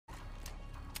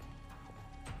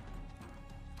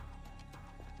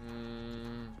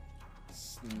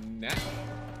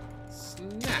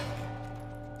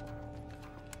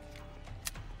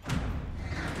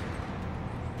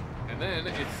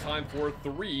then it's time for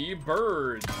 3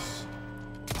 birds.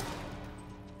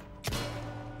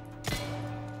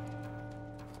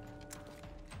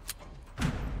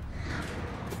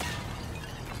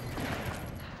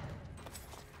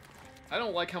 I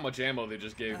don't like how much ammo they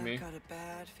just gave me. I've got a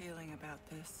bad feeling about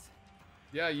this.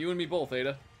 Yeah, you and me both,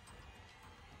 Ada.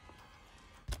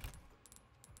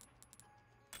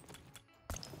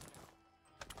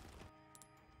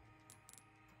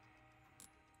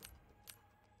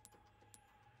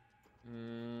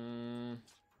 Hmm.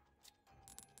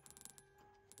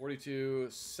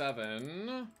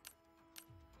 42-7.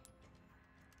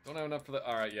 Don't have enough for the.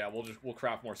 All right, yeah, we'll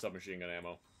craft more submachine gun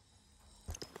ammo.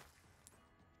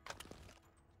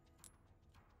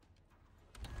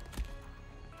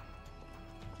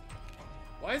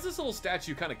 Why is this little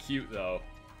statue kind of cute, though?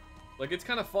 Like, it's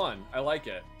kind of fun. I like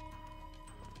it.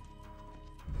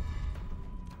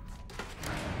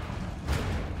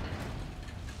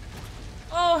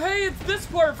 Oh, hey, it's this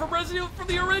part from Resident Evil, from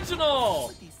the original!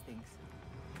 What are these things?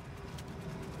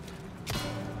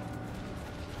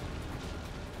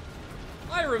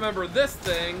 I remember this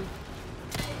thing.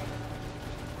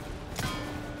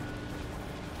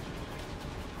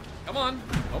 Come on,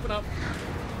 open up.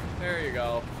 There you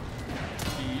go.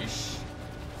 Fish,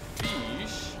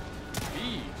 fish,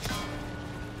 fish.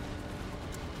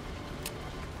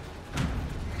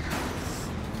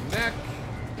 Snack,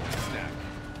 snack.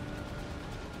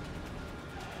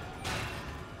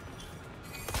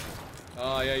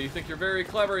 Oh yeah, you think you're very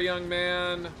clever, young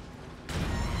man.